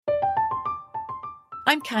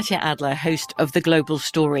I'm Katya Adler, host of The Global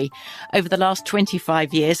Story. Over the last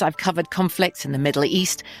 25 years, I've covered conflicts in the Middle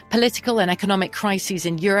East, political and economic crises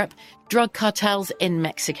in Europe, drug cartels in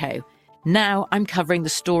Mexico. Now I'm covering the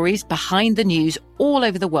stories behind the news all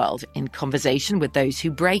over the world in conversation with those who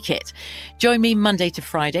break it. Join me Monday to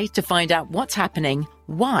Friday to find out what's happening,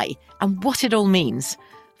 why, and what it all means.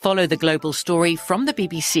 Follow The Global Story from the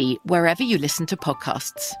BBC wherever you listen to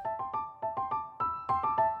podcasts.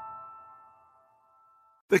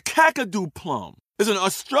 The Kakadu plum is an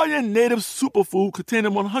Australian native superfood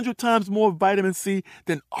containing 100 times more vitamin C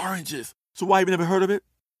than oranges. So why have you never heard of it?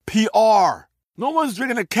 PR. No one's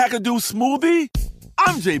drinking a Kakadu smoothie?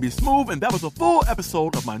 I'm JB Smoove, and that was a full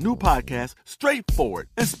episode of my new podcast, Straightforward,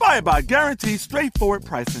 inspired by guaranteed straightforward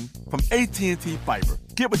pricing from AT&T Fiber.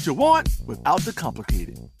 Get what you want without the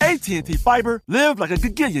complicated. AT&T Fiber, live like a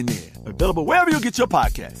gigillionaire. Available wherever you get your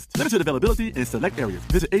podcasts. Limited availability in select areas.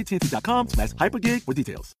 Visit AT&T.com/hypergig for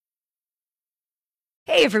details.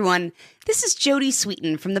 Hey everyone, this is Jodie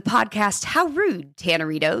Sweetin from the podcast How Rude,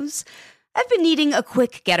 Tanneritos. I've been needing a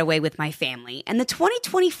quick getaway with my family, and the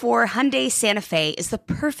 2024 Hyundai Santa Fe is the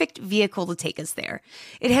perfect vehicle to take us there.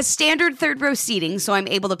 It has standard third-row seating, so I'm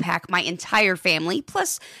able to pack my entire family,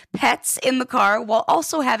 plus pets, in the car, while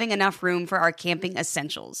also having enough room for our camping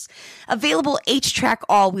essentials. Available H-Track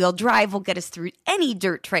all-wheel drive will get us through any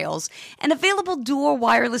dirt trails, and available dual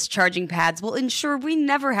wireless charging pads will ensure we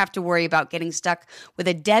never have to worry about getting stuck with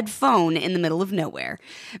a dead phone in the middle of nowhere.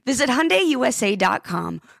 Visit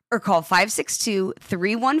HyundaiUSA.com or call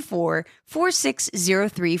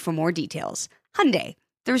 562-314-4603 for more details. Hyundai,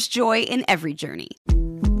 there's joy in every journey.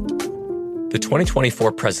 The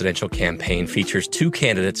 2024 presidential campaign features two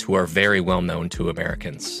candidates who are very well known to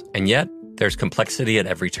Americans. And yet, there's complexity at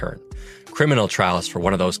every turn. Criminal trials for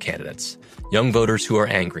one of those candidates. Young voters who are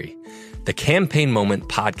angry. The Campaign Moment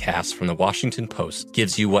podcast from the Washington Post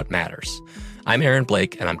gives you what matters. I'm Aaron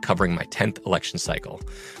Blake, and I'm covering my 10th election cycle.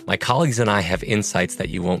 My colleagues and I have insights that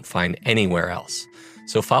you won't find anywhere else.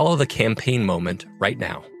 So follow The Campaign Moment right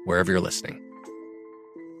now, wherever you're listening.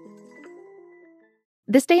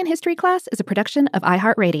 This Day in History Class is a production of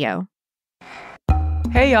iHeartRadio.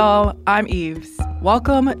 Hey y'all, I'm Eves.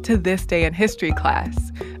 Welcome to This Day in History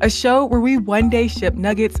Class, a show where we one day ship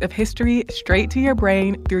nuggets of history straight to your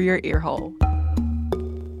brain through your ear hole.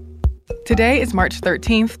 Today is March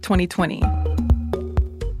 13th, 2020.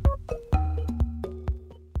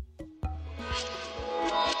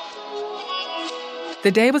 The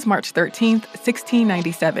day was March 13th,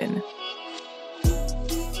 1697.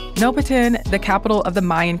 Nopatin, the capital of the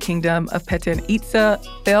Mayan kingdom of Petén Itzá,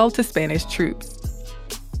 fell to Spanish troops.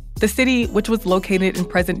 The city, which was located in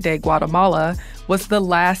present-day Guatemala, was the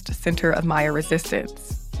last center of Maya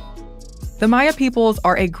resistance. The Maya peoples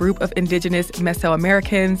are a group of indigenous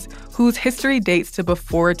Mesoamericans whose history dates to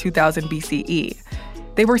before 2000 BCE.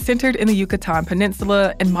 They were centered in the Yucatan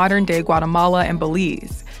Peninsula and modern-day Guatemala and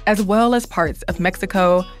Belize, as well as parts of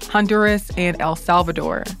Mexico, Honduras, and El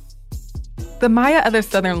Salvador. The Maya of the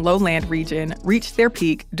southern lowland region reached their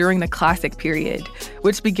peak during the Classic period,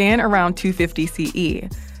 which began around 250 CE.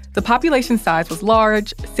 The population size was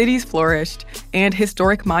large, cities flourished, and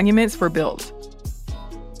historic monuments were built.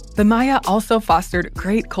 The Maya also fostered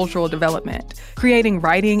great cultural development, creating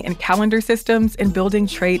writing and calendar systems and building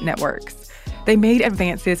trade networks. They made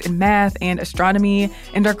advances in math and astronomy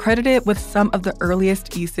and are credited with some of the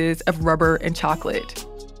earliest uses of rubber and chocolate.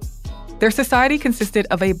 Their society consisted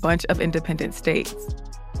of a bunch of independent states.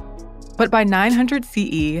 But by 900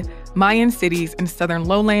 CE, Mayan cities in southern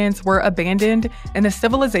lowlands were abandoned and the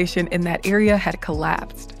civilization in that area had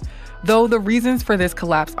collapsed. Though the reasons for this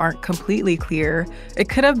collapse aren't completely clear, it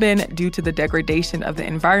could have been due to the degradation of the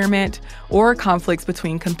environment or conflicts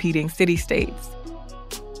between competing city-states.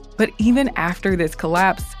 But even after this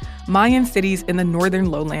collapse, Mayan cities in the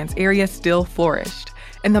northern lowlands area still flourished,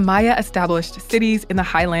 and the Maya established cities in the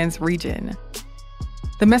highlands region.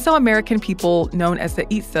 The Mesoamerican people known as the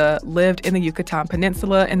Itzá lived in the Yucatan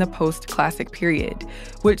Peninsula in the post-Classic period,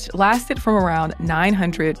 which lasted from around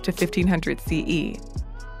 900 to 1500 CE.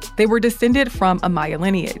 They were descended from a Maya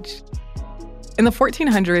lineage. In the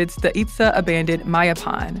 1400s, the Itzá abandoned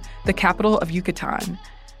Mayapan, the capital of Yucatan.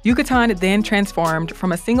 Yucatan then transformed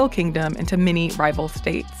from a single kingdom into many rival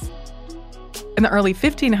states. In the early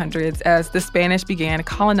 1500s, as the Spanish began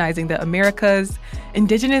colonizing the Americas,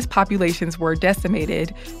 indigenous populations were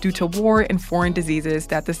decimated due to war and foreign diseases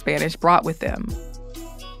that the Spanish brought with them.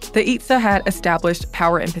 The Itzá had established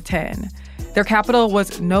power in Petén. Their capital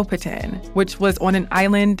was Nopatin, which was on an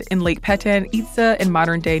island in Lake Petén Itzá in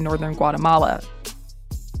modern-day northern Guatemala.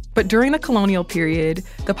 But during the colonial period,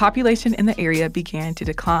 the population in the area began to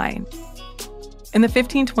decline. In the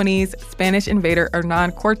 1520s, Spanish invader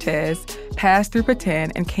Hernán Cortés passed through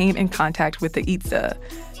Petén and came in contact with the Itza.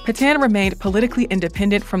 Petén remained politically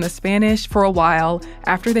independent from the Spanish for a while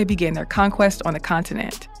after they began their conquest on the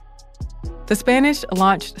continent. The Spanish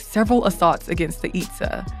launched several assaults against the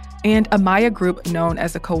Itza, and a Maya group known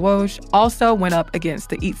as the Cohoj also went up against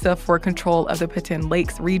the Itza for control of the Petén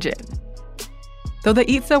Lakes region. Though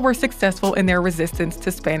the Itza were successful in their resistance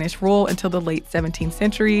to Spanish rule until the late 17th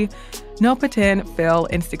century, No Petén fell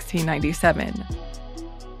in 1697.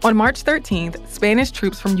 On March 13th, Spanish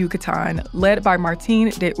troops from Yucatan, led by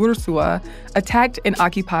Martín de Ursúa, attacked and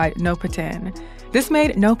occupied No Petén. This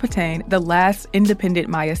made No Petén the last independent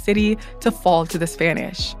Maya city to fall to the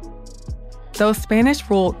Spanish. Though Spanish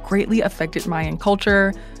rule greatly affected Mayan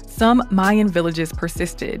culture, some Mayan villages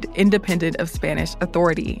persisted, independent of Spanish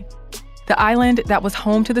authority. The island that was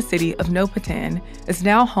home to the city of No Petén is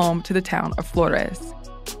now home to the town of Flores.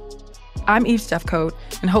 I'm Eve Stefcoat,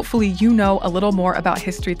 and hopefully you know a little more about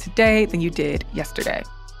history today than you did yesterday.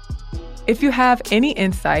 If you have any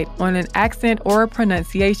insight on an accent or a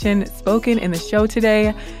pronunciation spoken in the show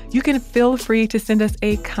today, you can feel free to send us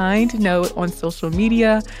a kind note on social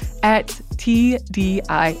media at TDIHC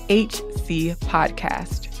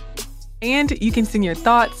Podcast. And you can send your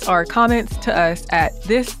thoughts or comments to us at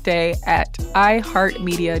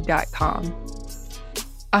thisday@iheartmedia.com.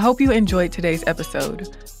 I hope you enjoyed today's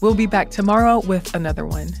episode. We'll be back tomorrow with another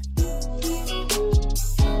one.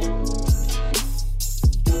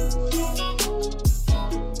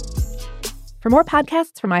 For more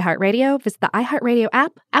podcasts from iHeartRadio, visit the iHeartRadio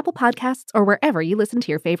app, Apple Podcasts, or wherever you listen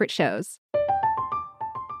to your favorite shows.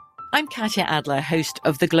 I'm Katya Adler, host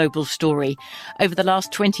of The Global Story. Over the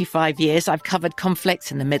last 25 years, I've covered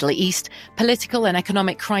conflicts in the Middle East, political and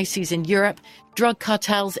economic crises in Europe, drug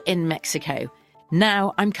cartels in Mexico.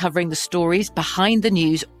 Now I'm covering the stories behind the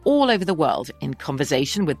news all over the world in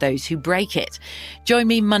conversation with those who break it. Join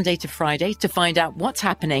me Monday to Friday to find out what's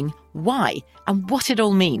happening, why, and what it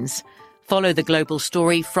all means. Follow The Global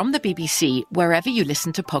Story from the BBC wherever you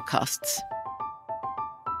listen to podcasts.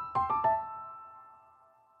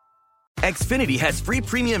 Xfinity has free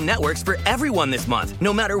premium networks for everyone this month,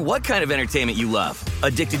 no matter what kind of entertainment you love.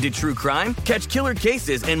 Addicted to true crime? Catch killer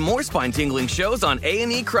cases and more spine-tingling shows on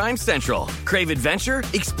A&E Crime Central. Crave adventure?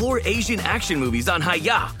 Explore Asian action movies on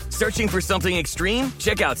Hayya. Searching for something extreme?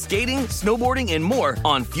 Check out skating, snowboarding, and more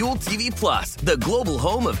on Fuel TV Plus, the global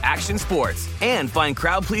home of action sports. And find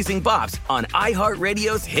crowd-pleasing bops on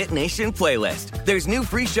iHeartRadio's Hit Nation playlist. There's new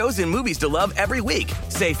free shows and movies to love every week.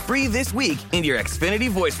 Say free this week in your Xfinity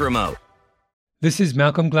voice remote. This is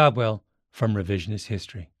Malcolm Gladwell from Revisionist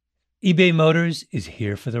History. eBay Motors is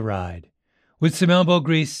here for the ride. With some elbow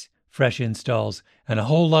grease, fresh installs, and a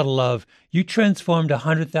whole lot of love, you transformed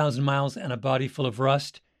 100,000 miles and a body full of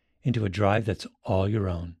rust into a drive that's all your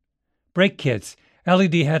own. Brake kits,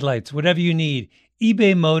 LED headlights, whatever you need,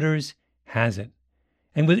 eBay Motors has it.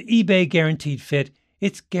 And with eBay Guaranteed Fit,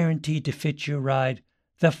 it's guaranteed to fit your ride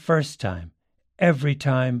the first time, every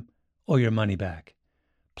time, or your money back.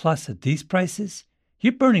 Plus, at these prices,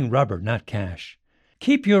 you're burning rubber, not cash.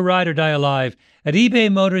 Keep your ride or die alive at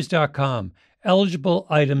ebaymotors.com. Eligible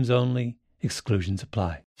items only. Exclusions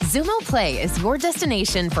apply. Xumo Play is your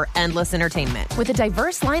destination for endless entertainment. With a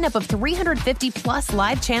diverse lineup of 350-plus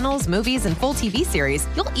live channels, movies, and full TV series,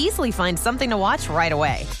 you'll easily find something to watch right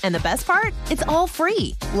away. And the best part? It's all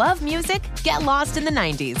free. Love music? Get lost in the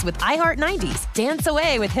 90s with iHeart 90s. Dance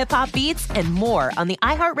away with hip-hop beats and more on the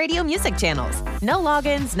iHeartRadio music channels. No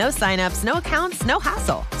logins, no signups, no accounts, no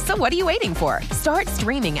hassle. So what are you waiting for? Start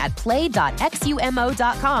streaming at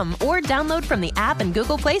play.xumo.com or download from the app and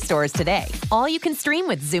Google Play stores today. All you can stream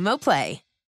with Xumo Play.